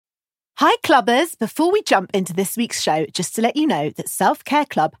Hi clubbers, before we jump into this week's show, just to let you know that Self Care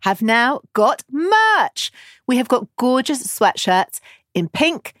Club have now got merch. We have got gorgeous sweatshirts in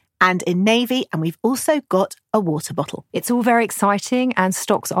pink and in navy, and we've also got a water bottle. It's all very exciting and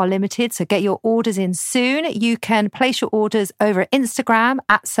stocks are limited, so get your orders in soon. You can place your orders over at Instagram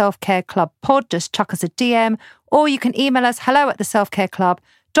at selfcareclubpod, just chuck us a DM, or you can email us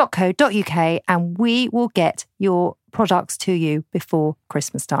hello@theselfcareclub.co.uk and we will get your products to you before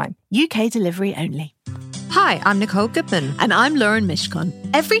Christmas time. UK delivery only. Hi, I'm Nicole Goodman. And I'm Lauren Mishkon.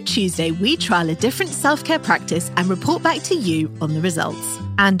 Every Tuesday, we trial a different self-care practice and report back to you on the results.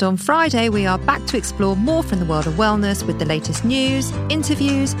 And on Friday, we are back to explore more from the world of wellness with the latest news,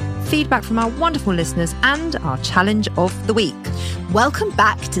 interviews, feedback from our wonderful listeners, and our challenge of the week. Welcome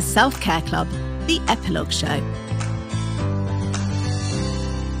back to Self Care Club, the Epilogue show.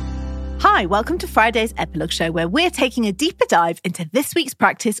 Hi, welcome to Friday's Epilogue show, where we're taking a deeper dive into this week's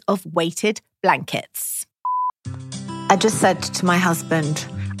practice of weighted blankets. I just said to my husband,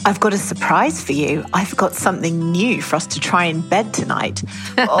 I've got a surprise for you. I've got something new for us to try in bed tonight.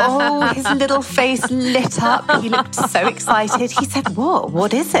 Oh, his little face lit up. He looked so excited. He said,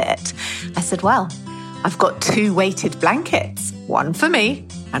 what is it? I said, well, I've got 2 weighted blankets, one for me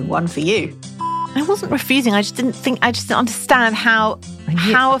and one for you. I wasn't refusing. I just didn't understand how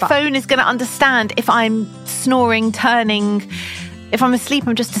a phone is going to understand if I'm snoring, turning. If I'm asleep,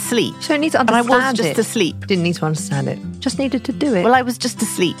 I'm just asleep. You don't need to understand it. And I was just asleep. Didn't need to understand it. Just needed to do it. Well, I was just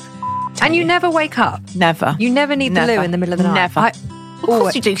asleep. And you never wake up? Never. You never need the loo in the middle of the night? Never. Of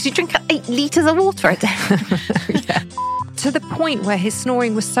course you do, because you drink 8 litres of water a day. Yeah. To the point where his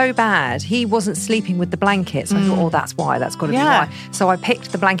snoring was so bad, he wasn't sleeping with the blanket. So I thought, that's why. That's got to be why. So I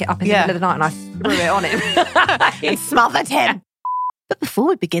picked the blanket up in the middle of the night and I threw it on him. And smothered him. But before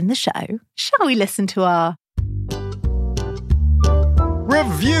we begin the show, shall we listen to our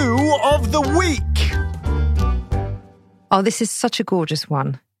Review of the Week? Oh, this is such a gorgeous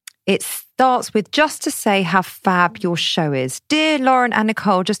one. It starts with just to say how fab your show is. Dear Lauren and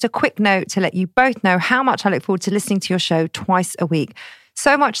Nicole, just a quick note to let you both know how much I look forward to listening to your show twice a week.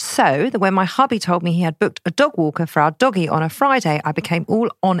 So much so that when my hubby told me he had booked a dog walker for our doggy on a Friday, I became all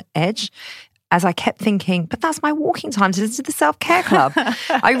on edge as I kept thinking, but that's my walking time to listen to the Self Care Club.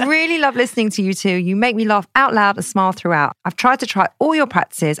 I really love listening to you two. You make me laugh out loud and smile throughout. I've tried to try all your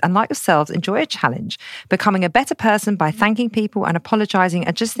practices and like yourselves, enjoy a challenge. Becoming a better person by thanking people and apologising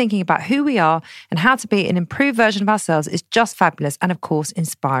and just thinking about who we are and how to be an improved version of ourselves is just fabulous and, of course,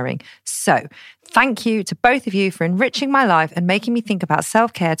 inspiring. So, thank you to both of you for enriching my life and making me think about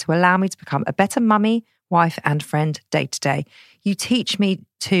self-care to allow me to become a better mummy, wife and friend day to day. You teach me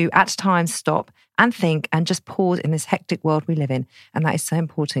to, at times, stop and think and just pause in this hectic world we live in. And that is so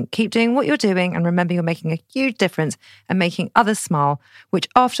important. Keep doing what you're doing and remember you're making a huge difference and making others smile, which,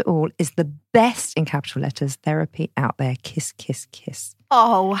 after all, is the best, in capital letters, therapy out there. Kiss, kiss, kiss.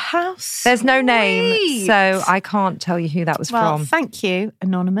 Oh, how sweet. There's no name, so I can't tell you who that was from. Thank you,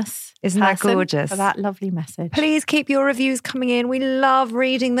 anonymous. Isn't that gorgeous? For that lovely message. Please keep your reviews coming in. We love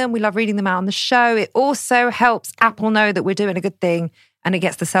reading them. We love reading them out on the show. It also helps Apple know that we're doing a good thing and it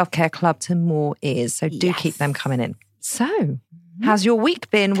gets the Self Care Club to more ears. So do keep them coming in. So, how's your week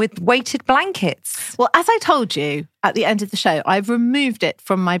been with weighted blankets? Well, as I told you at the end of the show, I've removed it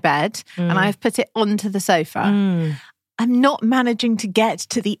from my bed and I've put it onto the sofa. I'm not managing to get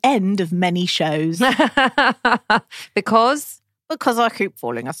to the end of many shows. Because I keep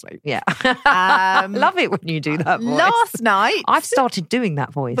falling asleep. Yeah. Love it when you do that voice. Last night. I've started doing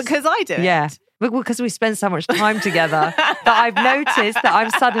that voice. Because I do it. Yeah. Because we spend so much time together that I've noticed that I'm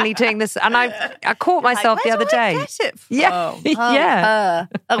suddenly doing this. And I caught myself the other day. Where did I get it from? Yeah. Yeah.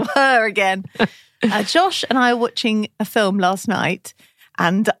 Her again. Josh and I were watching a film last night.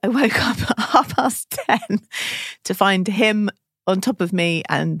 And I woke up at 10:30 to find him on top of me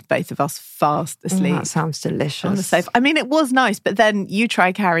and both of us fast asleep. That sounds delicious. On the sofa. I mean, it was nice, but then you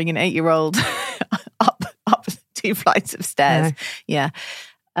try carrying an 8-year-old up 2 flights of stairs. No. Yeah.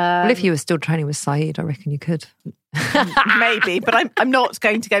 Well, if you were still training with Saeed, I reckon you could. Maybe, but I'm not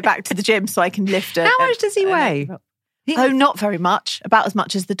going to go back to the gym so I can lift it. How much does he weigh? Oh, not very much. About as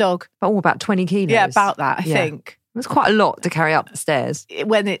much as the dog. Oh, about 20 kilos. Yeah, about that, I think. It's quite a lot to carry up the stairs.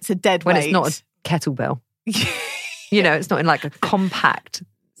 When it's a dead weight. When it's not a kettlebell. You know, it's not in like a compact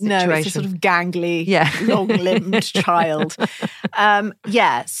situation. No, it's a sort of gangly, long-limbed child.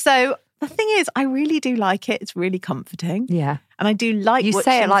 So the thing is, I really do like it. It's really comforting. Yeah. And I do like you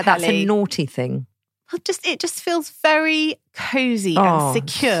watching say it like telly. That's a naughty thing. it just feels very cozy and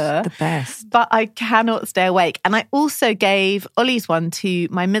secure. The best. But I cannot stay awake. And I also gave Ollie's one to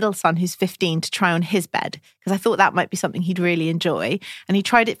my middle son, who's 15, to try on his bed, because I thought that might be something he'd really enjoy. And he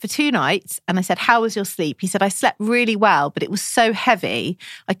tried it for 2 nights. And I said, how was your sleep? He said, I slept really well, but it was so heavy,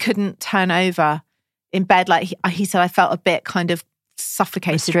 I couldn't turn over in bed. Like he said, I felt a bit kind of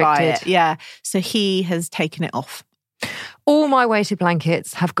suffocated by it. Yeah. So he has taken it off. All my weighted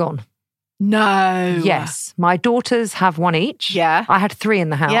blankets have gone. No. Yes. My daughters have 1 each. Yeah. I had 3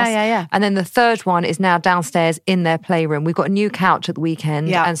 in the house. Yeah. And then the third one is now downstairs in their playroom. We've got a new couch at the weekend.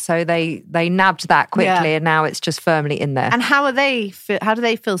 Yeah. And so they nabbed that quickly and now it's just firmly in there. And how do they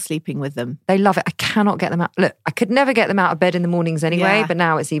feel sleeping with them? They love it. I cannot get them out. Look, I could never get them out of bed in the mornings anyway, but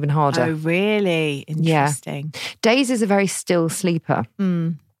now it's even harder. Oh, really? Interesting. Yeah. Daisy is a very still sleeper.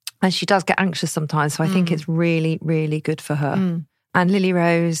 And she does get anxious sometimes. So I think it's really, really good for her. And Lily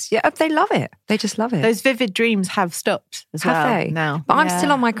Rose, they love it. They just love it. Those vivid dreams have stopped as well. Have they? Now. But I'm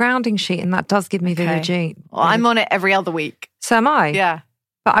still on my grounding sheet and that does give me vivid dreams. Well, I'm on it every other week. So am I. Yeah.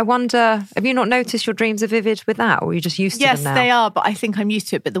 But I wonder, have you not noticed your dreams are vivid with that, or are you just used to them now? Yes, they are, but I think I'm used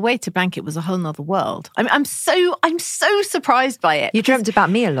to it. But the weighted blanket was a whole nother world. I'm so surprised by it. You dreamt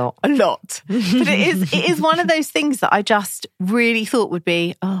about me a lot. A lot. But it is one of those things that I just really thought would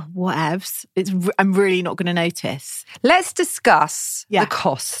be, whatevs. I'm really not going to notice. Let's discuss the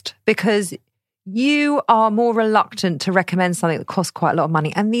cost, because you are more reluctant to recommend something that costs quite a lot of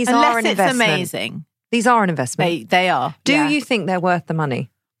money. And these are an investment. Unless it's amazing. These are an investment. They are. Do you think they're worth the money?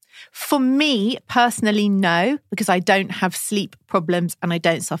 For me, personally, no, because I don't have sleep problems and I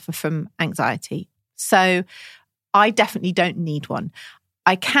don't suffer from anxiety. So I definitely don't need one.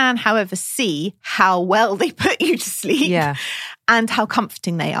 I can, however, see how well they put you to sleep and how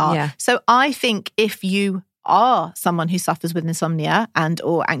comforting they are. Yeah. So I think if you are someone who suffers with insomnia and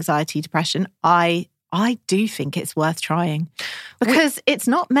or anxiety, depression, I do think it's worth trying, because it's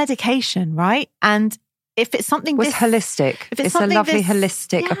not medication, right? And if it's something it's holistic. It's a lovely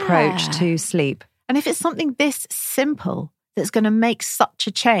holistic approach to sleep. And if it's something this simple that's going to make such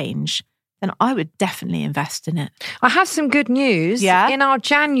a change, then I would definitely invest in it. I have some good news. Yeah. In our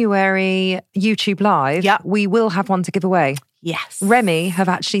January YouTube Live, we will have one to give away. Yes. Remy have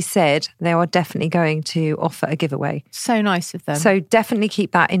actually said they are definitely going to offer a giveaway. So nice of them. So definitely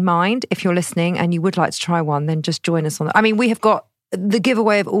keep that in mind. If you're listening and you would like to try one, then just join us on that. I mean, we have got the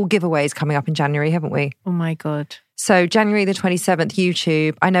giveaway of all giveaways coming up in January, haven't we? Oh my God. So January the 27th,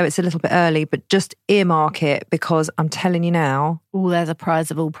 YouTube. I know it's a little bit early, but just earmark it, because I'm telling you now. Oh, there's a prize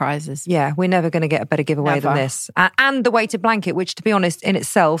of all prizes. Yeah, we're never going to get a better giveaway than this. And the weighted blanket, which, to be honest, in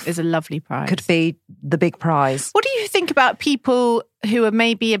itself is a lovely prize. Could be the big prize. What do you think about people who are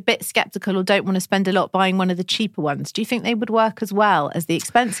maybe a bit skeptical or don't want to spend a lot buying one of the cheaper ones? Do you think they would work as well as the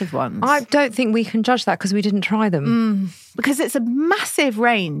expensive ones? I don't think we can judge that because we didn't try them. Because it's a massive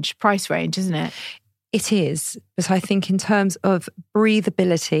price range, isn't it? It is, but I think in terms of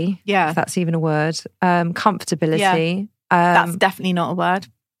breathability, if that's even a word, comfortability. That's definitely not a word.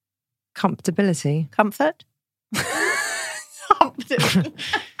 Comfortability. Comfort?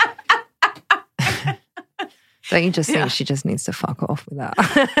 Don't you just think she just needs to fuck off with that?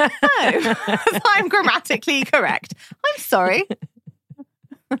 No, I'm grammatically correct. I'm sorry.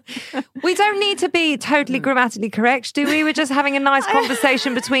 We don't need to be totally grammatically correct, do we? We're just having a nice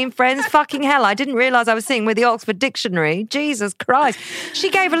conversation between friends. Fucking hell, I didn't realise I was sitting with the Oxford Dictionary. Jesus Christ. She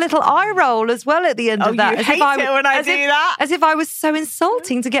gave a little eye roll as well at the end of that. You hate it when I do that. As if I was so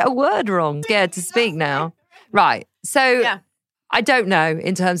insulting to get a word wrong. Scared to speak now. Right. So I don't know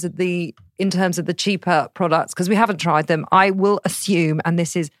in terms of the cheaper products, because we haven't tried them. I will assume, and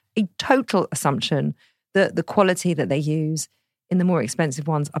this is a total assumption, that the quality that they use in the more expensive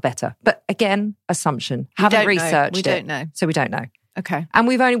ones are better. But again, assumption. Haven't researched it. We don't know. So we don't know. Okay. And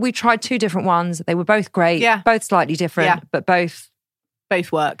we tried 2 different ones. They were both great, both slightly different, but both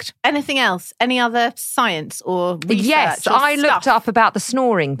worked. Anything else? Any other science or research? Yes, I looked up about the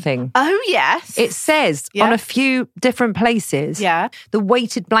snoring thing. Oh, yes. It says on a few different places, the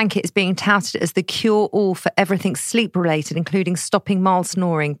weighted blanket is being touted as the cure-all for everything sleep-related, including stopping mild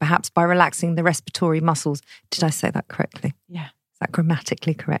snoring, perhaps by relaxing the respiratory muscles. Did I say that correctly? Yeah. Is that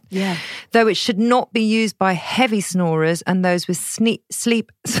grammatically correct? Yeah. Though it should not be used by heavy snorers and those with sleep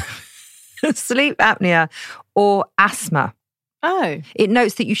apnea or asthma. Oh. It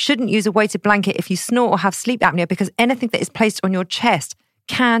notes that you shouldn't use a weighted blanket if you snore or have sleep apnea, because anything that is placed on your chest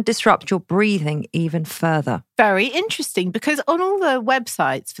can disrupt your breathing even further. Very interesting, because on all the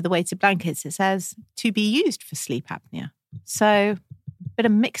websites for the weighted blankets, it says to be used for sleep apnea. So a bit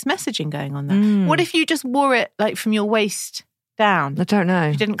of mixed messaging going on there. What if you just wore it like from your waist down? I don't know.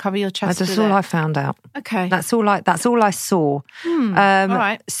 You didn't cover your chest. That's all I found out. Okay. That's all I saw. All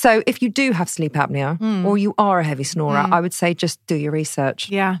right. So if you do have sleep apnea or you are a heavy snorer, I would say just do your research.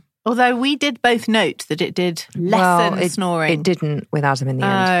 Yeah. Although we did both note that it did lessen snoring. It didn't with Adam in the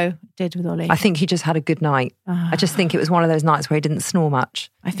end. No, it did with Ollie. I think he just had a good night. I just think it was one of those nights where he didn't snore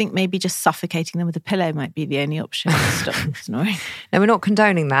much. I think maybe just suffocating them with a pillow might be the only option to stop them snoring. No, we're not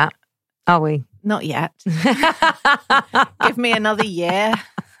condoning that, are we? Not yet. Give me another year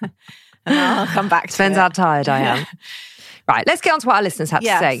and I'll come back to Depends it. how tired I am. Right, let's get on to what our listeners had to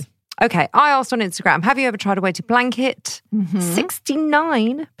say. Okay, I asked on Instagram, have you ever tried a weighted blanket?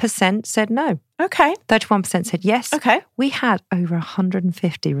 69% said no. Okay. 31% said yes. Okay. We had over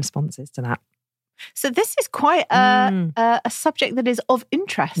 150 responses to that. So this is quite a subject that is of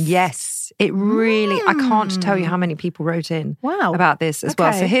interest. Yes, it really, I can't tell you how many people wrote in about this as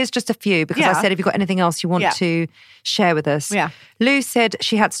well. So here's just a few, because I said, if you've got anything else you want to share with us. Yeah. Lou said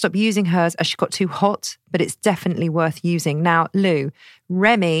she had to stop using hers as she got too hot, but it's definitely worth using. Now, Lou,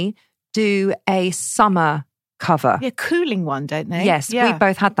 Remy do a summer cover. Yeah, cooling one, don't they? Yes, we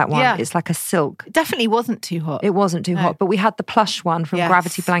both had that one. Yeah. It's like a silk. It definitely wasn't too hot. It wasn't too hot, but we had the plush one from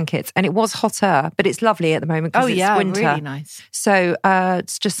Gravity Blankets, and it was hotter, but it's lovely at the moment because it's winter. Really nice. So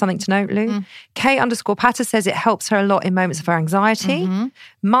it's just something to note, Lou. K_Patter says it helps her a lot in moments of her anxiety.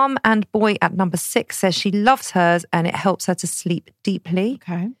 Mum and boy at number 6 says she loves hers and it helps her to sleep deeply.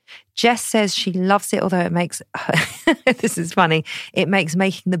 Okay. Jess says she loves it, although it makes this is funny. It makes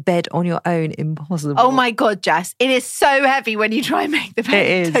making the bed on your own impossible. Oh my God, Jess! It is so heavy when you try and make the bed.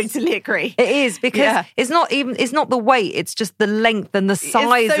 It is. Totally agree. It is, because it's not the weight; it's just the length and the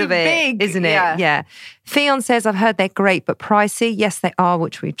size of it, big. isn't it? Yeah. Theon says, I've heard they're great but pricey. Yes, they are,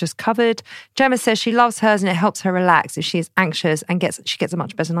 which we've just covered. Gemma says she loves hers and it helps her relax if she is anxious and she gets a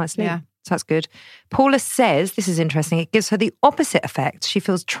much better night's sleep. Yeah. So that's good. Paula says, this is interesting, it gives her the opposite effect. She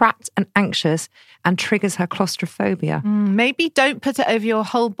feels trapped and anxious and triggers her claustrophobia. Maybe don't put it over your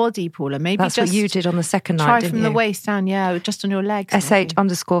whole body, Paula. Maybe that's just what you did on the second night, try didn't from you? the waist down, just on your legs.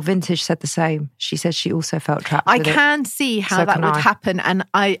 sh_vintage said the same. She says she also felt trapped with it. I can see how that would happen. And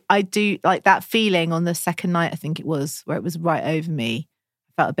I do like that feeling on the second night, I think it was, where it was right over me.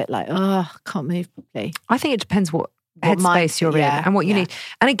 I felt a bit like, I can't move properly. I think it depends what headspace you're in and what you need.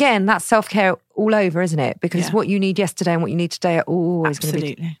 And again, that's self-care all over, isn't it? Because what you need yesterday and what you need today are always going to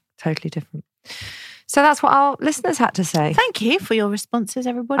be totally different. So that's what our listeners had to say. Thank you for your responses,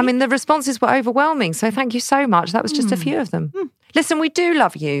 everybody. I mean, the responses were overwhelming, so thank you so much. That was just a few of them. Listen, we do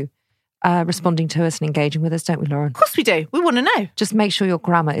love you responding to us and engaging with us, don't we, Lauren? Of course we do. We want to know. Just make sure your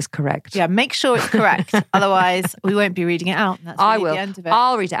grammar is correct. Yeah, make sure it's correct. Otherwise, we won't be reading it out. That's really I will. The end of it.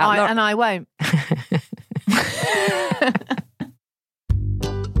 I'll read it out. And I won't.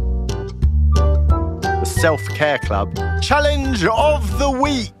 The Self-Care Club Challenge of the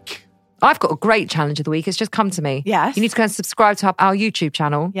Week. I've got a great challenge of the week. It's just come to me. Yes. You need to go and subscribe to our YouTube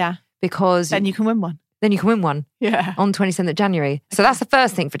channel. Yeah. Because then you can win one. Then you can win one. Yeah. On 27th of January. Okay. So that's the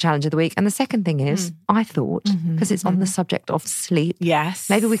first thing for challenge of the week. And the second thing is, I thought, because it's on the subject of sleep. Yes.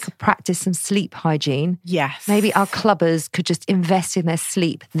 Maybe we could practice some sleep hygiene. Yes. Maybe our clubbers could just invest in their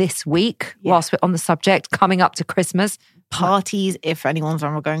sleep this week whilst we're on the subject, coming up to Christmas. Parties, if anyone's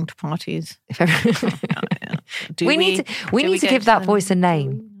ever going to parties. We need to give that voice a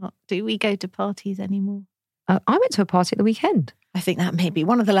name. Do we go to parties anymore? I went to a party at the weekend. I think that may be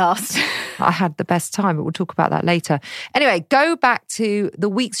one of the last. I had the best time, but we'll talk about that later. Anyway, go back to the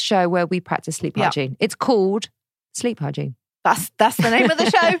week's show where we practice sleep hygiene. It's called Sleep Hygiene. That's the name of the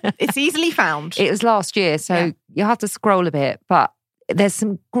show. It's easily found. It was last year, so you have to scroll a bit, but there's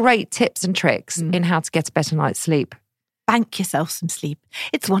some great tips and tricks in how to get a better night's sleep. Bank yourself some sleep.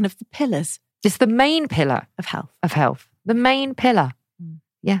 It's one of the pillars. It's the main pillar of health. The main pillar.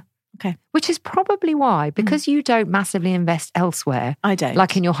 Yeah. Okay. Which is probably why, because you don't massively invest elsewhere. I don't.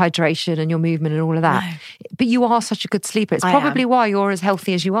 Like in your hydration and your movement and all of that. No. But you are such a good sleeper. It's probably why you're as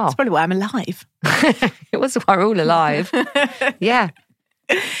healthy as you are. It's probably why I'm alive. It was why we're all alive. Yeah.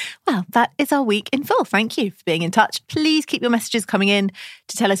 Well, that is our week in full. Thank you for being in touch. Please keep your messages coming in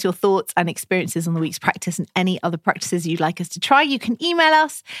to tell us your thoughts and experiences on the week's practice and any other practices you'd like us to try. You can email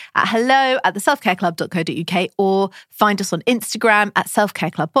us at hello@theselfcareclub.co.uk or find us on Instagram at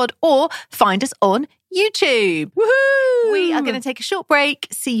selfcareclubpod or find us on YouTube. Woohoo! We are going to take a short break.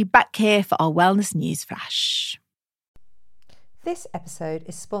 See you back here for our wellness news flash. This episode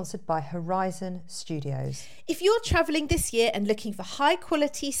is sponsored by Horizon Studios. If you're travelling this year and looking for high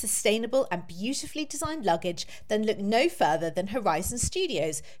quality, sustainable and beautifully designed luggage, then look no further than Horizon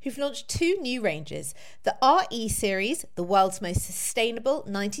Studios, who've launched 2 new ranges. The RE series, the world's most sustainable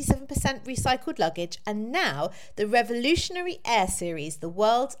 97% recycled luggage, and now the revolutionary Air series, the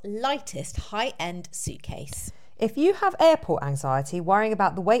world's lightest high-end suitcase. If you have airport anxiety, worrying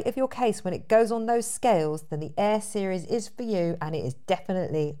about the weight of your case when it goes on those scales, then the Air series is for you, and it is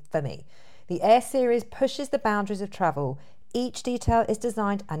definitely for me. The Air series pushes the boundaries of travel. Each detail is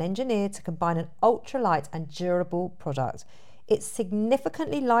designed and engineered to combine an ultralight and durable product. It's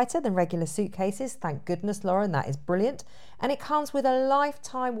significantly lighter than regular suitcases, thank goodness, Lauren, that is brilliant. And it comes with a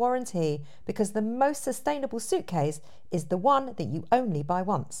lifetime warranty because the most sustainable suitcase is the one that you only buy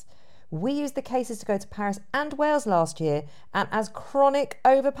once. We used the cases to go to Paris and Wales last year, and as chronic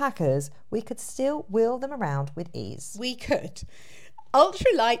overpackers, we could still wheel them around with ease. We could.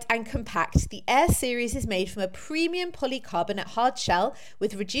 Ultra light and compact, the Air series is made from a premium polycarbonate hard shell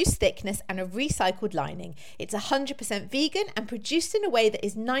with reduced thickness and a recycled lining. It's 100% vegan and produced in a way that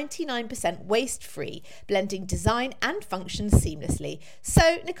is 99% waste-free, blending design and function seamlessly.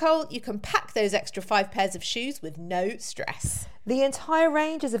 So, Nicole, you can pack those extra 5 pairs of shoes with no stress. The entire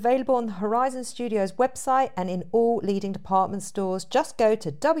range is available on the Horizon Studios website and in all leading department stores. Just go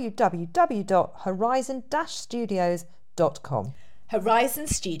to www.horizon-studios.com. Horizon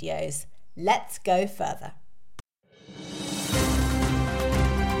Studios. Let's go further.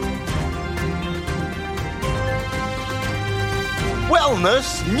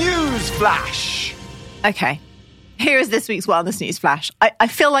 Wellness News Flash. Okay, here is this week's Wellness News Flash. I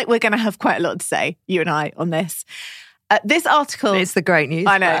feel like we're going to have quite a lot to say, you and I, on this. This article... It's the great news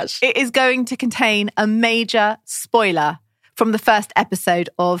I know. flash. It is going to contain a major spoiler from the first episode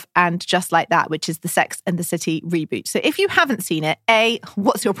of And Just Like That, which is the Sex and the City reboot. So if you haven't seen it, A,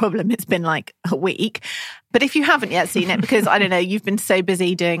 what's your problem? It's been like a week. But if you haven't yet seen it, because, I don't know, you've been so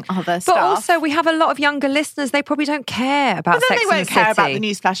busy doing other stuff. But also, we have a lot of younger listeners. They probably don't care about Sex and the City. They won't care about the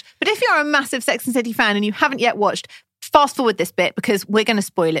newsflash. But if you're a massive Sex and the City fan and you haven't yet watched, fast forward this bit because we're going to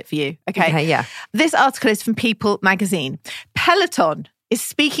spoil it for you. Okay, yeah. This article is from People magazine. Peloton is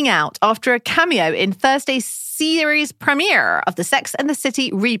speaking out after a cameo in Thursday's series premiere of the Sex and the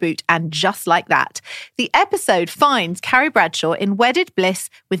City reboot And Just Like That. The episode finds Carrie Bradshaw in wedded bliss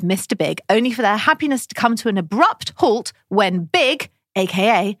with Mr. Big, only for their happiness to come to an abrupt halt when Big,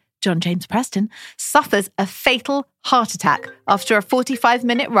 aka John James Preston, suffers a fatal heart attack after a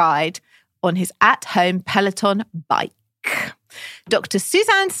 45-minute ride on his at-home Peloton bike. Dr.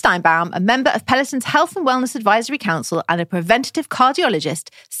 Suzanne Steinbaum, a member of Peloton's Health and Wellness Advisory Council and a preventative cardiologist,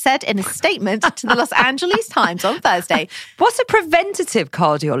 said in a statement to the Los Angeles Times on Thursday. What's a preventative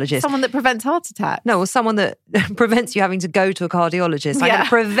cardiologist? Someone that prevents heart attacks. No, or someone that prevents you having to go to a cardiologist. I'm going to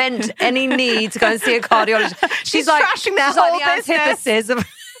prevent any need to go and see a cardiologist. She's like, trashing their whole like the antithesis of...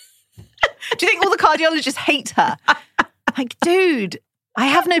 Do you think all the cardiologists hate her? Like, dude, I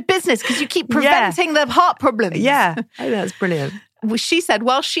have no business because you keep preventing the heart problems. Yeah, I think that's brilliant. She said,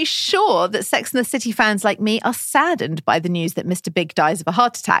 well, she's sure that Sex and the City fans like me are saddened by the news that Mr. Big dies of a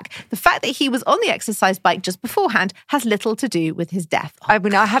heart attack. The fact that he was on the exercise bike just beforehand has little to do with his death. I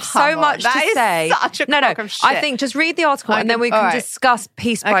mean, I have so much to say. Such a crock of shit. I think just read the article and then we can discuss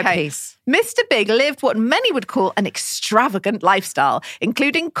piece by piece. Mr. Big lived what many would call an extravagant lifestyle,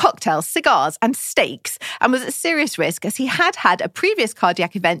 including cocktails, cigars and steaks, and was at serious risk as he had had a previous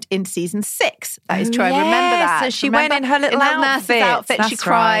cardiac event in season 6. That is true. I remember that. So she went in her little outfit. She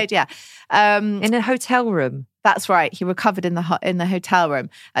cried, in a hotel room. That's right. He recovered in the hotel room.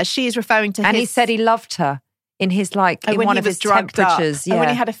 She is referring to and he said he loved her in his in one of his temperatures. Yeah. When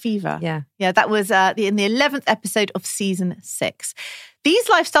he had a fever. Yeah. That was in the 11th episode of season 6. These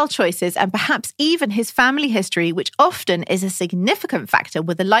lifestyle choices and perhaps even his family history, which often is a significant factor,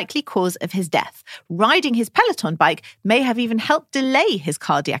 were the likely cause of his death. Riding his Peloton bike may have even helped delay his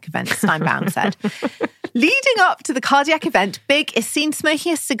cardiac event, Steinbaum said. Leading up to the cardiac event, Big is seen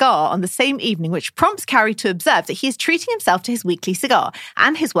smoking a cigar on the same evening, which prompts Carrie to observe that he is treating himself to his weekly cigar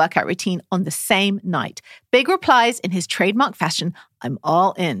and his workout routine on the same night. Big replies in his trademark fashion, "I'm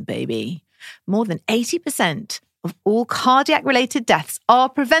all in, baby." More than 80% of all cardiac-related deaths are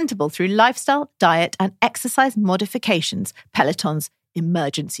preventable through lifestyle, diet, and exercise modifications, Peloton's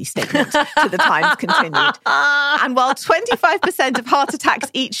emergency statement to the Times continued. And while 25% of heart attacks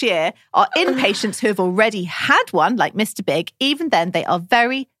each year are in patients who have already had one, like Mr. Big, even then they are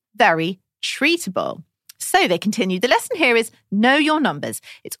very, very treatable. So they continue. The lesson here is know your numbers.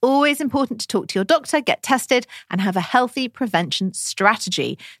 It's always important to talk to your doctor, get tested, and have a healthy prevention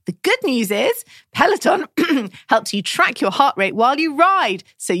strategy. The good news is Peloton helps you track your heart rate while you ride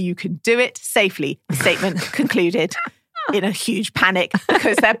so you can do it safely. The statement concluded in a huge panic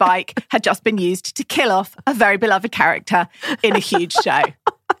because their bike had just been used to kill off a very beloved character in a huge show.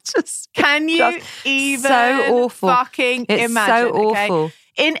 Can you even so awful. Fucking it's imagine? So awful. Okay?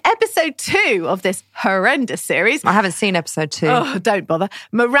 In episode 2 of this horrendous series... I haven't seen episode 2. Oh, don't bother.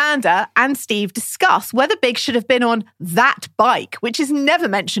 Miranda and Steve discuss whether Big should have been on that bike, which is never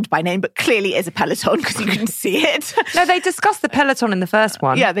mentioned by name, but clearly is a Peloton because you can see it. No, they discussed the Peloton in the first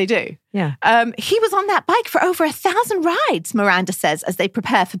one. Yeah, they do. Yeah. He was on that bike for over 1,000 rides, Miranda says, as they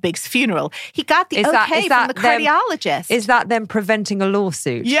prepare for Big's funeral. He got the from the cardiologist. Is that them preventing a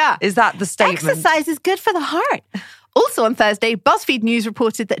lawsuit? Yeah. Is that the statement? Exercise is good for the heart. Also on Thursday, BuzzFeed News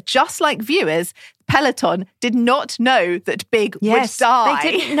reported that just like viewers, Peloton did not know that Big would die.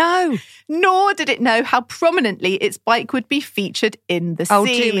 They didn't know. Nor did it know how prominently its bike would be featured in the scene. Oh,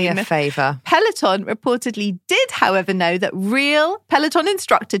 do me a favour. Peloton reportedly did, however, know that real Peloton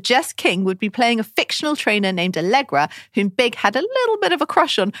instructor Jess King would be playing a fictional trainer named Allegra, whom Big had a little bit of a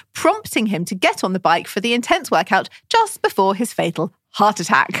crush on, prompting him to get on the bike for the intense workout just before his fatal heart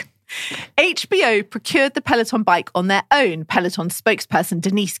attack. HBO procured the Peloton bike on their own, Peloton spokesperson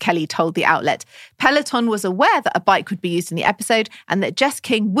Denise Kelly told the outlet. Peloton was aware that a bike would be used in the episode and that Jess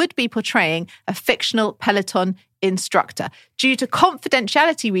King would be portraying a fictional Peloton instructor. Due to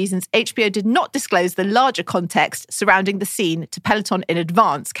confidentiality reasons, HBO did not disclose the larger context surrounding the scene to Peloton in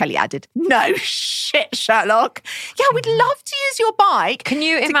advance, Kelly added. No shit, Sherlock. Yeah, we'd love to use your bike. Can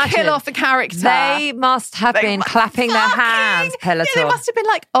you to imagine? Kill off a character. They must have been clapping their hands, Peloton. Yeah, they must have been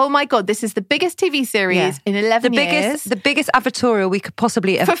like, oh my God, this is the biggest TV series in 11 years. The biggest advertorial we could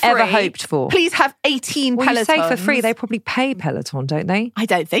possibly have ever hoped for. Please have 18 Pelotons. You say for free, they probably pay Peloton, don't they? I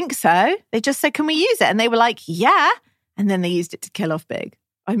don't think so. They just said, can we use it? And they were like, yeah. And then they used it to kill off Big.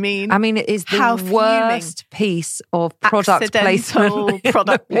 I mean, it is the worst piece of product placement.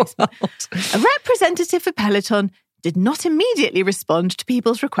 Product placement. A representative for Peloton did not immediately respond to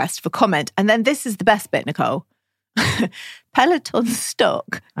people's request for comment. And then this is the best bit, Nicole. Peloton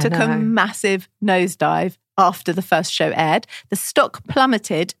stock took a massive nosedive after the first show aired. The stock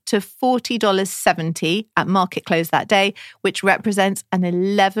plummeted to $40.70 at market close that day, which represents an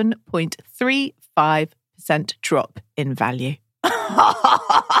 11.35% drop in value. You've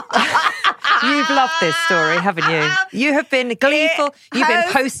loved this story, haven't you? You have been gleeful. You've been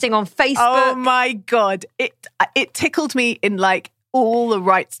posting on Facebook. Oh my God. It tickled me in like all the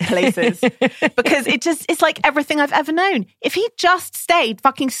right places because it's like everything I've ever known. If he just stayed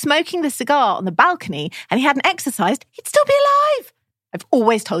fucking smoking the cigar on the balcony and he hadn't exercised, he'd still be alive. I've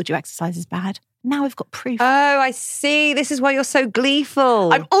always told you exercise is bad. Now I've got proof. Oh, I see. This is why you're so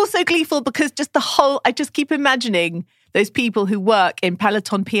gleeful. I'm also gleeful because I just keep imagining those people who work in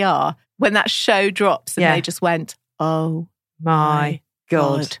Peloton PR when that show drops and they just went, oh my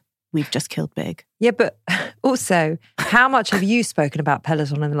God, we've just killed Big. Yeah, but also, how much have you spoken about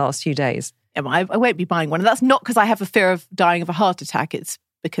Peloton in the last few days? I won't be buying one. And that's not because I have a fear of dying of a heart attack. It's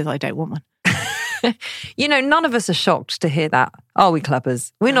because I don't want one. You know, none of us are shocked to hear that, are we,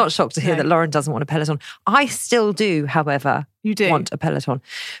 clubbers? We're not shocked to hear that Lauren doesn't want a Peloton. I still do, however, want a Peloton.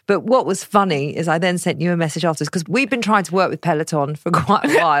 But what was funny is I then sent you a message afterwards because we've been trying to work with Peloton for quite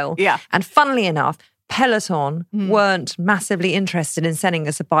a while. Yeah. And funnily enough, Peloton weren't massively interested in sending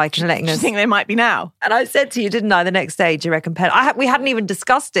us a bike and letting us... Do you think they might be now? And I said to you, didn't I, the next day, do you reckon we hadn't even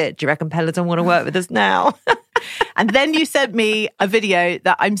discussed it. Do you reckon Peloton want to work with us now? And then you sent me a video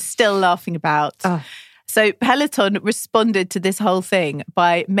that I'm still laughing about. Oh. So Peloton responded to this whole thing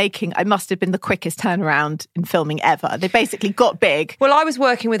by making, it must have been the quickest turnaround in filming ever. They basically got Big. Well, I was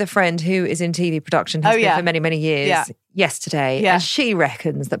working with a friend who is in TV production, has been for many, many years yesterday. And she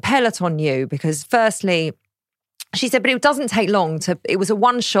reckons that Peloton knew because firstly, she said, but it doesn't take long it was a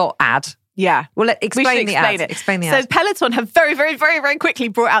one-shot ad. Yeah. Well, explain the ad. Explain the ad. So Peloton have very, very, very, very quickly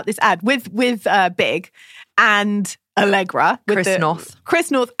brought out this ad with Big and Allegra. Chris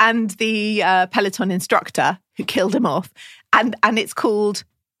North and the Peloton instructor who killed him off. And it's called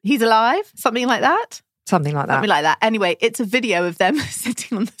He's Alive? Something like that? Something like that. Anyway, it's a video of them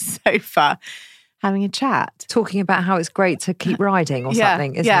sitting on the sofa having a chat. Talking about how it's great to keep riding or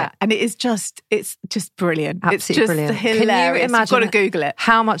something, isn't it? And it's just brilliant. Absolutely brilliant. Hilarious. Can you imagine? You've got to Google it.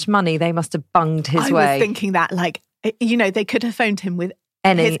 How much money they must have bunged his way. I was thinking that, they could have phoned him with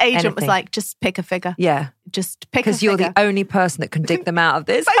his agent was like, just pick a figure. Yeah. Just pick a figure. Because you're the only person that can dig them out of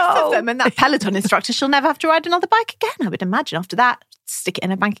this. Both of them. And that Peloton instructor, she'll never have to ride another bike again, I would imagine. After that, stick it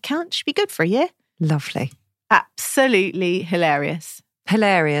in a bank account. Should be good for a year. Lovely. Absolutely hilarious.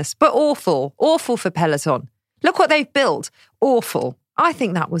 Hilarious, but awful. Awful for Peloton. Look what they've built. Awful. I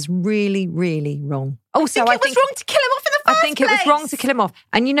think that was really, really wrong. Also, I think it was wrong to kill him off in the first place. I think it was wrong to kill him off.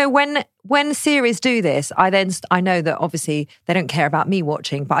 And you know, when series do this, I know that obviously they don't care about me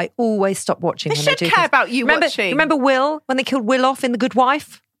watching, but I always stop watching when they do They should care about you watching. Remember Will, when they killed Will off in The Good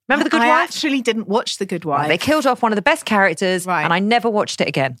Wife? Remember The Good Wife? I actually didn't watch The Good Wife. They killed off one of the best characters, and I never watched it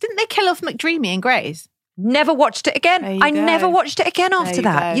again. Didn't they kill off McDreamy and Grays? Never watched it again. I never watched it again after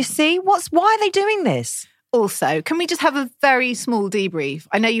that. You see? Why are they doing this? Also, can we just have a very small debrief?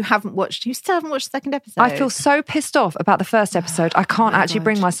 I know you still haven't watched the second episode. I feel so pissed off about the first episode. I can't actually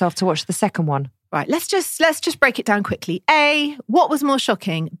bring myself to watch the second one. Right, let's just break it down quickly. A, what was more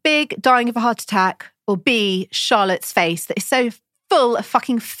shocking? Big dying of a heart attack, or B, Charlotte's face that is so full of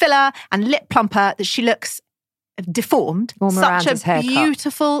fucking filler and lip plumper that she looks deformed. Or Miranda's Such a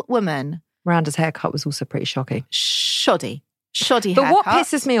beautiful woman. Miranda's haircut was also pretty shocking. Shoddy But haircut. what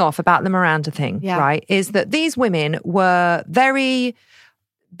pisses me off about the Miranda thing, right, is that these women were very,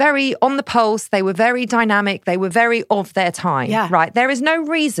 very on the pulse. They were very dynamic. They were very of their time, right? There is no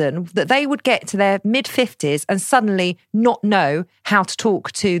reason that they would get to their mid-50s and suddenly not know how to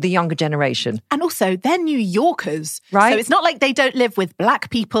talk to the younger generation. And also, they're New Yorkers. Right. So it's not like they don't live with black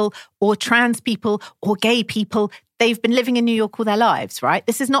people or trans people or gay people. They've been living in New York all their lives, right?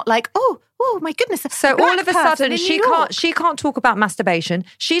 This is not like, oh my goodness. So all of a sudden, she can't talk about masturbation.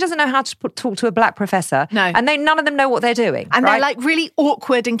 She doesn't know how to talk to a black professor. No. And none of them know what they're doing. And right? they're like really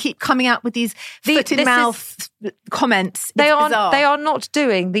awkward and keep coming out with these foot in mouth comments. They bizarre. are not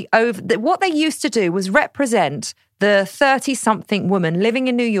doing what they used to do was represent the 30-something woman living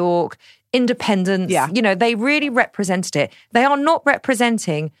in New York, independence. Yeah. You know, they really represented it. They are not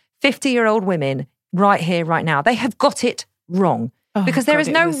representing 50-year-old women right here, right now. They have got it wrong. Because there is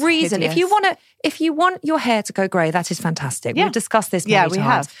no reason. Hideous. If you want your hair to go grey, that is fantastic. Yeah. We've discussed this many times.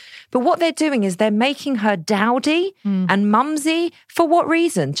 Have. But what they're doing is they're making her dowdy and mumsy. For what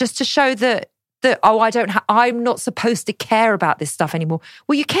reason? Just to show that I'm not supposed to care about this stuff anymore.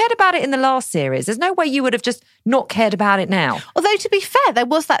 Well, you cared about it in the last series. There's no way you would have just not cared about it now. Although, to be fair, there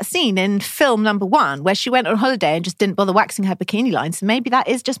was that scene in film number 1 where she went on holiday and just didn't bother waxing her bikini line. So maybe that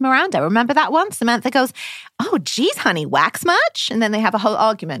is just Miranda. Remember that one? Samantha goes, oh, geez, honey, wax much? And then they have a whole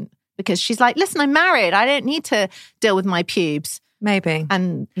argument because she's like, listen, I'm married. I don't need to deal with my pubes. Maybe.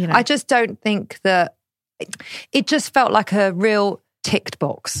 And, you know. I just don't think that... It just felt like a real ticked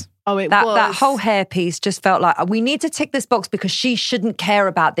box. Oh, was. That whole hair piece just felt like, we need to tick this box because she shouldn't care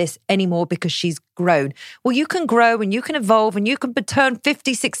about this anymore because she's grown. Well, you can grow and you can evolve and you can turn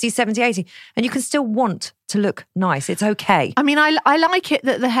 50, 60, 70, 80 and you can still want to look nice. It's okay. I mean, I like it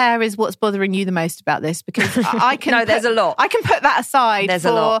that the hair is what's bothering you the most about this because I can... No, there's a lot. I can put that aside. There's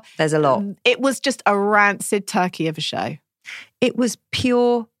a lot. It was just a rancid turkey of a show. It was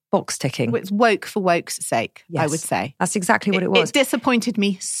pure box ticking. It's woke for woke's sake, yes. I would say. That's exactly what it was. It disappointed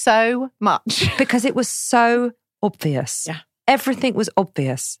me so much. Because it was so obvious. Yeah. Everything was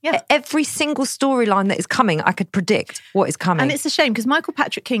obvious. Yeah. Every single storyline that is coming, I could predict what is coming. And it's a shame because Michael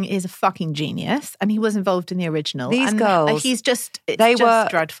Patrick King is a fucking genius and he was involved in the original. These girls, he's just, they were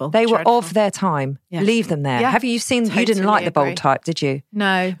dreadful. They were of their time. Yes. Leave them there. Yeah. Have you seen, you didn't like the bold type, did you?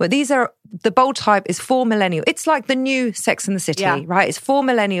 No. But the bold type is 4 millennials. It's like the new Sex and the City, right? It's 4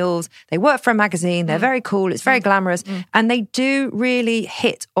 millennials. They work for a magazine. They're very cool. It's very glamorous. And they do really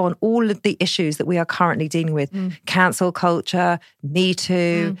hit on all of the issues that we are currently dealing with. Cancel culture, Me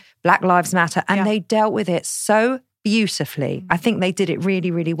Too, Black Lives Matter. And they dealt with it so beautifully. I think they did it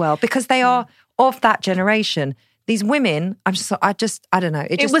really, really well because they are of that generation. These women, I don't know.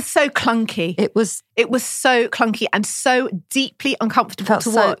 It was so clunky. It was so clunky and so deeply uncomfortable to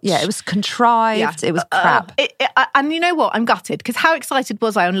watch. Yeah, it was contrived. It was crap. And you know what? I'm gutted because how excited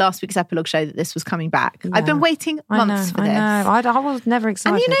was I on last week's Epilogue show that this was coming back? Yeah. I've been waiting months for this. I know. I was never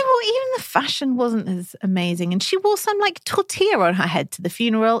excited. And you know what? Even the fashion wasn't as amazing. And she wore some like tortilla on her head to the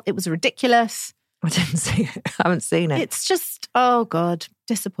funeral. It was ridiculous. I didn't see it. I haven't seen it. It's just, oh God,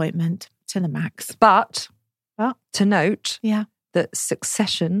 disappointment to the max. But... to note that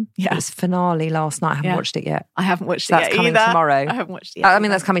Succession, Yeah. its finale last night, I haven't watched it yet. I haven't watched So it that's yet coming either. tomorrow. I haven't watched it yet. I mean,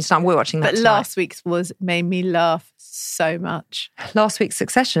 that's coming tonight. We're watching that But tonight. last week's made me laugh so much. Last week's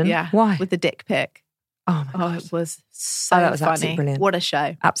Succession? Yeah. Why? With the dick pic. Oh my God. It was so that was funny. absolutely brilliant. What a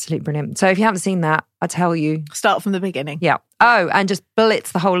show. Absolutely brilliant. So if you haven't seen that, I tell you. Start from the beginning. Yeah. Oh, and just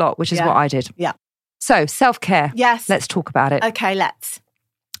blitz the whole lot, which is what I did. Yeah. So self-care. Yes. Let's talk about it. Okay, let's.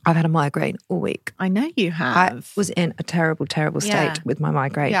 I've had a migraine all week. I know you have. I was in a terrible, terrible state with my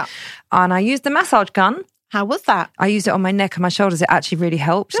migraine. Yeah. And I used the massage gun How was that? I used it on my neck and my shoulders. It actually really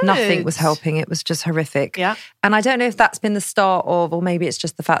helped. Good. Nothing was helping. It was just horrific. Yeah. And I don't know if that's been the start of, or maybe it's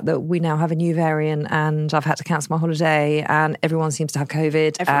just the fact that we now have a new variant and I've had to cancel my holiday and everyone seems to have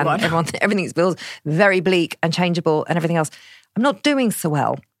COVID. And everything feels very bleak and changeable and everything else. I'm not doing so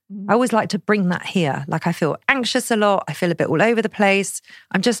well. I always like to bring that here. Like I feel anxious a lot. I feel a bit all over the place.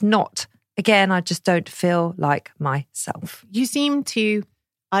 I'm just not, again, I just don't feel like myself. You seem to,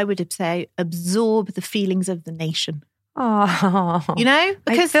 I would say, absorb the feelings of the nation. Oh, You know?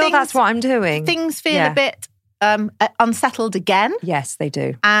 I feel that's what I'm doing. Things feel a bit unsettled again. Yes, they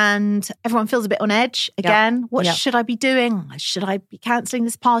do. And everyone feels a bit on edge again. What Yep. should I be doing? Should I be cancelling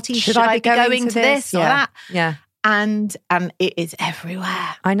this party? Should I be going to this or that? Yeah. And it is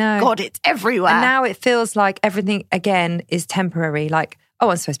everywhere. I know. God, it's everywhere. And now it feels like everything, again, is temporary. Like,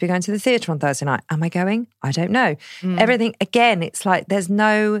 oh, I'm supposed to be going to the theatre on Thursday night. Am I going? I don't know. Everything, again, it's like there's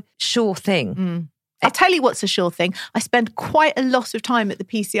no sure thing. I'll tell you what's a sure thing. I spend quite a lot of time at the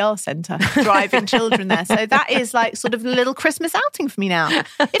PCR centre driving children there. So that is like sort of a little Christmas outing for me now.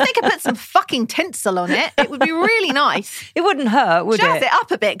 If they could put some fucking tinsel on it, it would be really nice. It wouldn't hurt, would Jazz it? it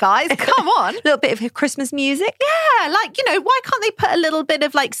up a bit, guys. Come on. A little bit of Christmas music. Yeah, like, why can't they put a little bit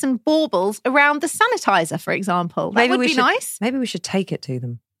of like some baubles around the sanitizer, for example? That would be nice. Maybe we should take it to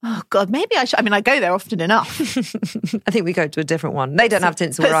them. Oh, God, maybe I should. I mean, I go there often enough. I think we go to a different one. They don't have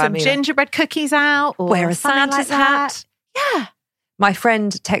tinsel Put where some I'm either. gingerbread cookies out. Or Wear a something Santa's like hat. that. Yeah. My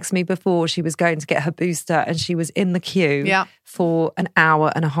friend texted me before she was going to get her booster and she was in the queue for an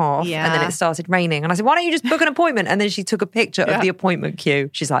hour and a half and then it started raining. And I said, why don't you just book an appointment? And then she took a picture of the appointment queue.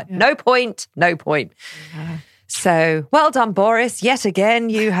 She's like, no point. Yeah. So, well done, Boris. Yet again,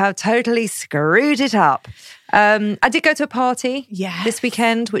 you have totally screwed it up. I did go to a party this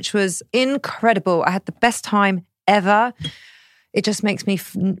weekend, which was incredible. I had the best time ever. It just makes me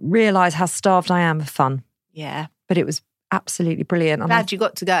realise how starved I am of fun. Yeah. But it was absolutely brilliant. Glad you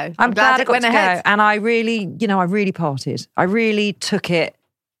got to go. I'm glad I got went to ahead. go. And I really partied. I really took it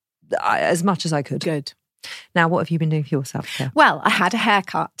as much as I could. Good. Now, what have you been doing for your self-care? Well, I had a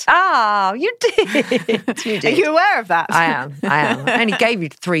haircut. Oh, you did. You did. Are you aware of that? I am. I only gave you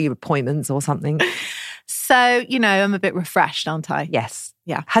 3 appointments or something. So, I'm a bit refreshed, aren't I? Yes.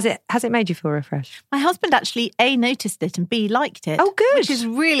 Yeah. Has it made you feel refreshed? My husband actually, A, noticed it and B, liked it. Oh, good. Which is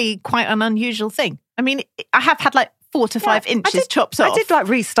really quite an unusual thing. I mean, I have had like 4 to 5 inches chopped off. I did like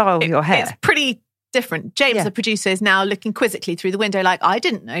restyle your hair. It's pretty different. James, the producer, is now looking quizzically through the window like, I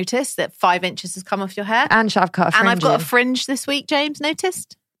didn't notice that 5 inches has come off your hair. And I've cut a fringe. And I've got a fringe this week, James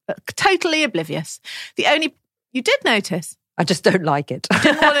noticed. But totally oblivious. You did notice. I just don't like it.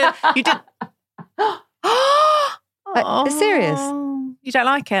 You did. Serious? You don't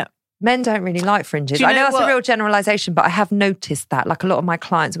like it? Men don't really like fringes. I know that's a real generalisation, but I have noticed that. Like a lot of my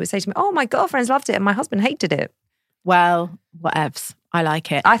clients would say to me, oh, my girlfriends loved it and my husband hated it. Well, whatevs. I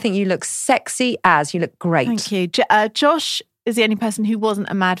like it. I think you look sexy as. You look great. Thank you. Josh is the only person who wasn't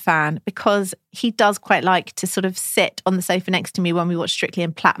a mad fan because he does quite like to sort of sit on the sofa next to me when we watch Strictly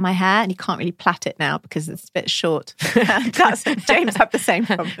and plait my hair, and he can't really plait it now because it's a bit short. James had the same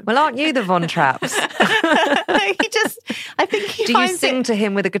problem. Well, aren't you the Von Trapps? I think he Do you sing to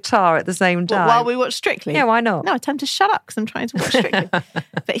him with a guitar at the same time? While we watch Strictly? Yeah, why not? No, I tell him to shut up because I'm trying to watch Strictly.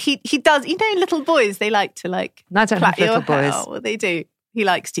 But he does, little boys, they like to like I don't have little boys. Oh, well, they do. He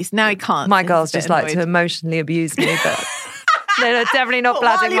likes to. So now he can't. My girls just like to emotionally abuse me, but they're definitely not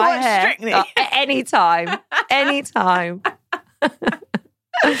plaiting my hair. Strictly? Anytime.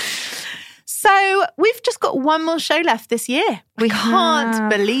 So we've just got one more show left this year. We can't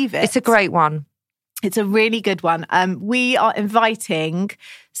believe it. It's a great one. It's a really good one. We are inviting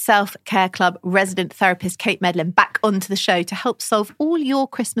Self-Care Club resident therapist Kate Medlin back onto the show to help solve all your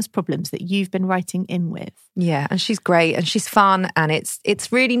Christmas problems that you've been writing in with. Yeah, and she's great and she's fun and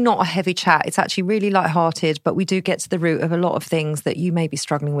it's really not a heavy chat. It's actually really lighthearted, but we do get to the root of a lot of things that you may be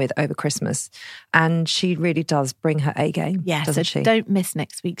struggling with over Christmas. And she really does bring her A game, doesn't she? Don't miss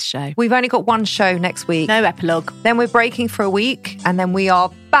next week's show. We've only got one show next week. No epilogue. Then we're breaking for a week and then we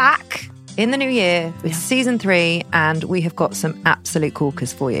are back in the new year with season 3 and we have got some absolute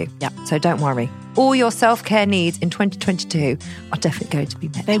corkers for you. Yep. So don't worry. All your self-care needs in 2022 are definitely going to be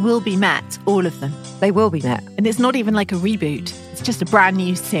met. They will be met, all of them. They will be met. And it's not even like a reboot. It's just a brand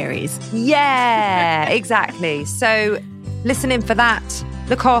new series. Yeah, exactly. So listen in for that.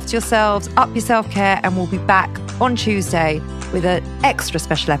 Look after yourselves, up your self-care, and we'll be back on Tuesday with an extra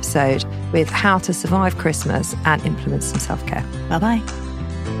special episode with how to survive Christmas and implement some self-care. Bye-bye.